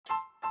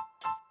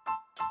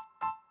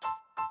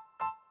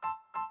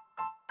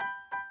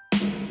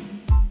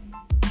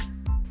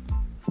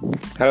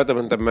Halo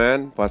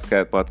teman-teman,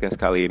 podcast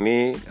kali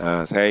ini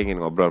saya ingin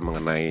ngobrol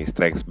mengenai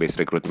strengths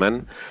based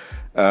recruitment.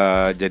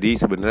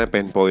 Jadi sebenarnya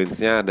pain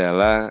points-nya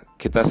adalah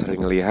kita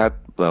sering lihat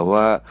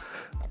bahwa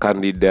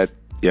kandidat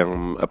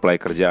yang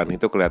apply kerjaan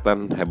itu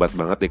kelihatan hebat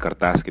banget di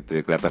kertas gitu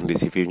ya. Kelihatan di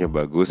CV-nya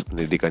bagus,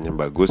 pendidikannya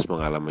bagus,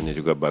 pengalamannya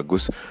juga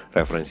bagus,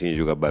 referensinya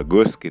juga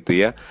bagus gitu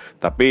ya.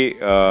 Tapi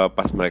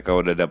pas mereka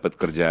udah dapat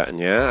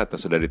kerjanya atau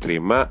sudah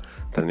diterima,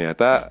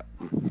 ternyata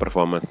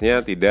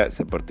performance-nya tidak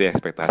seperti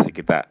ekspektasi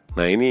kita.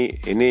 Nah ini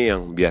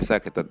yang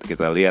biasa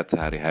kita lihat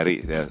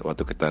sehari-hari ya,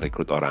 waktu kita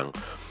rekrut orang.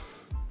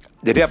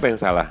 Jadi apa yang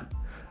salah?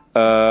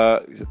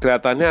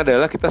 Kelihatannya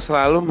adalah kita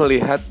selalu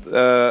melihat,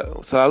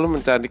 selalu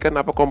mencarikan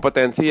apa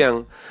kompetensi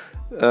yang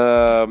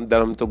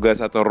dalam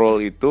tugas atau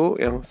role itu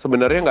yang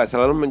sebenarnya nggak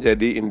selalu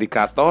menjadi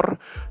indikator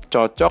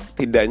cocok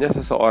tidaknya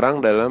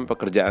seseorang dalam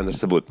pekerjaan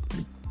tersebut.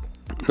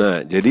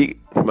 Nah, jadi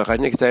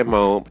makanya saya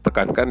mau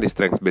tekankan di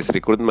strength based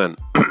recruitment.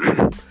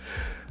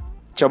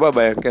 Coba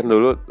bayangkan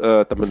dulu,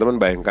 teman-teman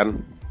bayangkan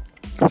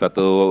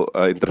satu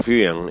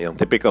interview yang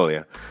tipikal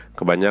ya.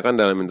 Kebanyakan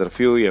dalam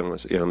interview yang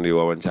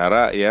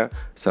diwawancara ya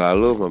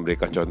selalu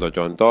memberikan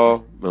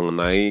contoh-contoh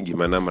mengenai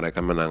gimana mereka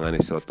menangani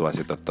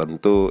situasi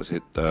tertentu,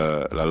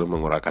 lalu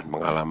menguraikan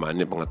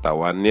pengalamannya,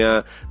 pengetahuannya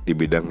di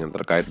bidang yang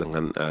terkait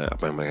dengan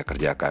apa yang mereka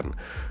kerjakan.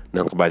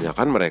 Dan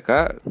kebanyakan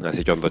mereka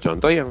ngasih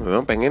contoh-contoh yang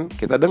memang pengen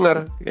kita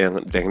dengar,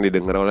 yang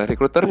didengar oleh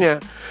rekruternya.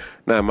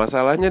 Nah,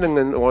 masalahnya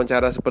dengan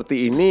wawancara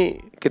seperti ini,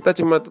 kita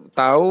cuma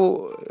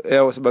tahu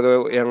ya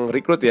sebagai yang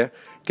rekrut ya,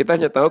 kita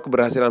hanya tahu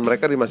keberhasilan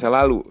mereka di masa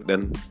lalu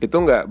dan itu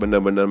nggak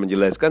benar-benar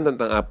menjelaskan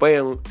tentang apa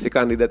yang si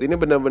kandidat ini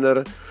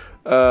benar-benar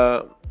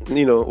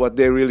what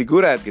they really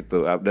good at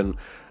gitu, dan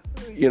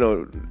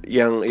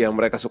yang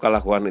mereka suka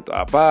lakukan itu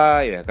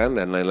apa ya kan,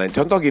 dan lain-lain.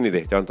 Contoh gini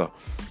deh,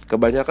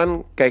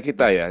 kebanyakan kayak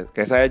kita ya,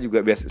 kayak saya juga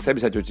saya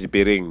bisa cuci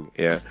piring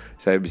ya,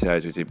 saya bisa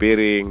cuci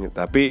piring,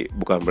 tapi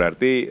bukan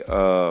berarti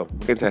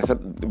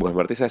bukan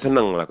berarti saya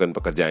senang melakukan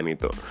pekerjaan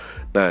itu.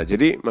 Nah,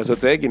 jadi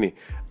maksud saya gini,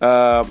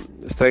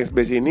 strength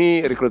base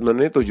ini, rekrutmen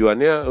ini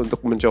tujuannya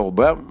untuk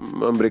mencoba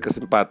memberi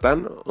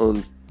kesempatan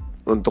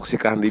untuk si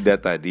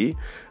kandidat tadi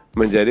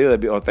menjadi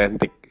lebih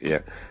otentik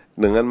ya.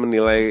 Dengan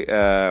menilai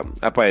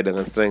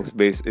dengan strength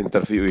based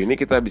interview ini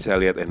kita bisa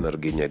lihat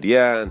energinya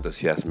dia,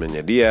 antusiasmenya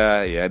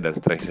dia ya, dan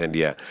strengthnya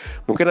dia.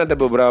 Mungkin ada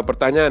beberapa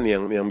pertanyaan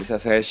yang bisa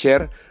saya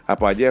share,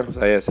 apa aja yang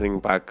saya sering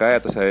pakai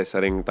atau saya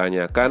sering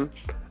tanyakan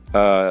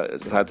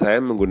saat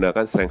saya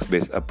menggunakan strength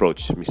based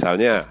approach.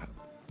 Misalnya,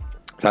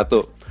 1,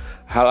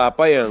 hal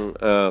apa yang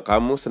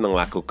kamu senang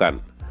lakukan?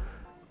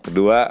 2,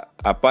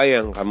 apa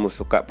yang kamu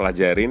suka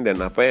pelajarin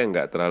dan apa yang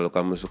nggak terlalu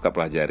kamu suka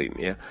pelajarin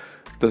ya.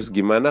 Terus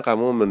gimana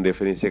kamu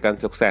mendefinisikan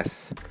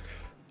sukses?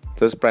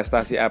 Terus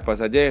prestasi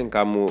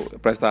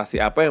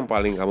apa yang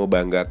paling kamu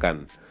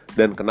banggakan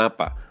dan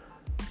kenapa?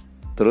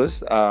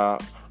 Terus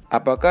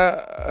apakah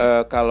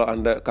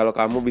kalau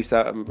kamu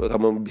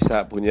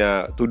bisa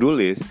punya to-do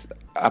list,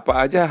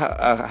 apa aja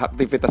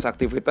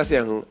aktivitas-aktivitas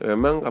yang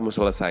memang kamu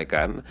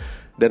selesaikan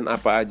dan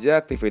apa aja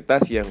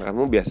aktivitas yang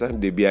kamu biasa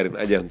dibiarin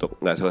aja untuk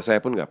nggak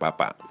selesai pun nggak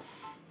apa-apa.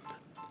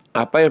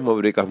 Apa yang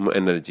memberi kamu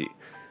energi?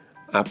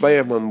 Apa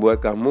yang membuat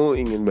kamu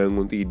ingin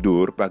bangun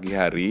tidur pagi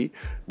hari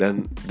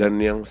dan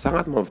yang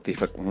sangat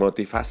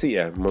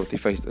motivasi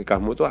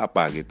kamu tuh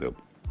apa gitu.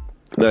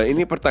 Nah,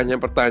 ini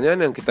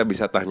pertanyaan-pertanyaan yang kita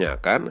bisa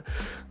tanyakan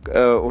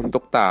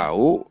untuk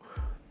tahu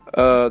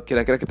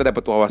kira-kira kita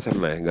dapat wawasan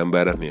lah ya,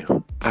 gambarannya.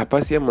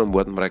 Apa sih yang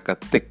membuat mereka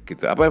tick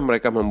gitu? Apa yang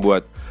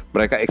membuat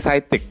mereka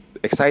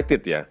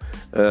excited ya.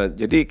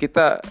 Jadi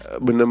kita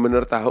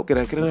benar-benar tahu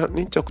kira-kira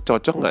ini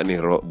cocok nggak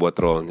nih buat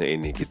role-nya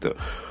ini gitu.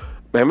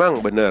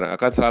 Memang benar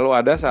akan selalu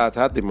ada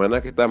saat-saat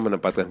dimana kita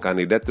menempatkan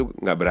kandidat tuh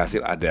nggak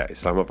berhasil, ada.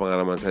 Selama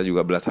pengalaman saya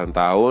juga belasan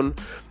tahun,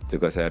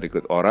 juga saya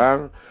rekrut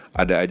orang,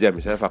 ada aja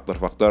misalnya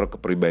faktor-faktor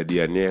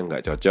kepribadiannya yang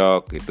nggak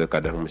cocok gitu.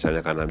 Kadang misalnya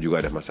karena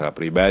juga ada masalah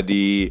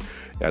pribadi,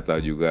 atau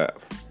juga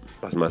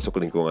pas masuk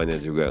lingkungannya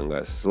juga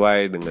nggak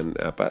sesuai dengan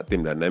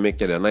tim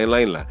dinamiknya dan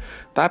lain-lain lah.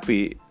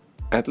 Tapi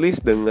at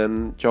least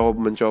dengan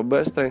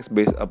mencoba strength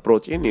based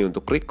approach ini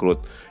untuk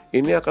rekrut,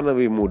 ini akan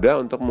lebih mudah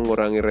untuk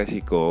mengurangi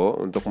resiko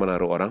untuk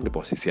menaruh orang di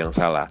posisi yang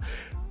salah.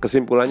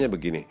 Kesimpulannya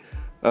begini,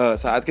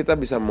 saat kita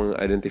bisa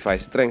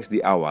mengidentify strengths di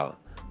awal,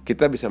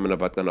 kita bisa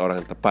mendapatkan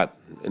orang yang tepat,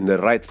 in the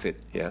right fit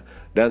ya.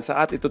 Dan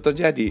saat itu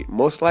terjadi,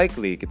 most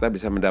likely kita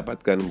bisa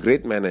mendapatkan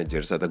great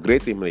managers atau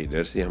great team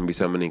leaders yang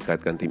bisa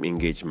meningkatkan team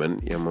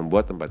engagement, yang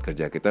membuat tempat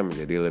kerja kita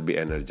menjadi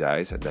lebih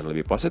energized dan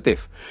lebih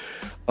positif.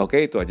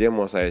 Oke, itu aja yang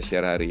mau saya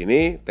share hari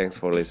ini. Thanks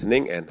for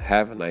listening and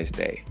have a nice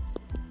day.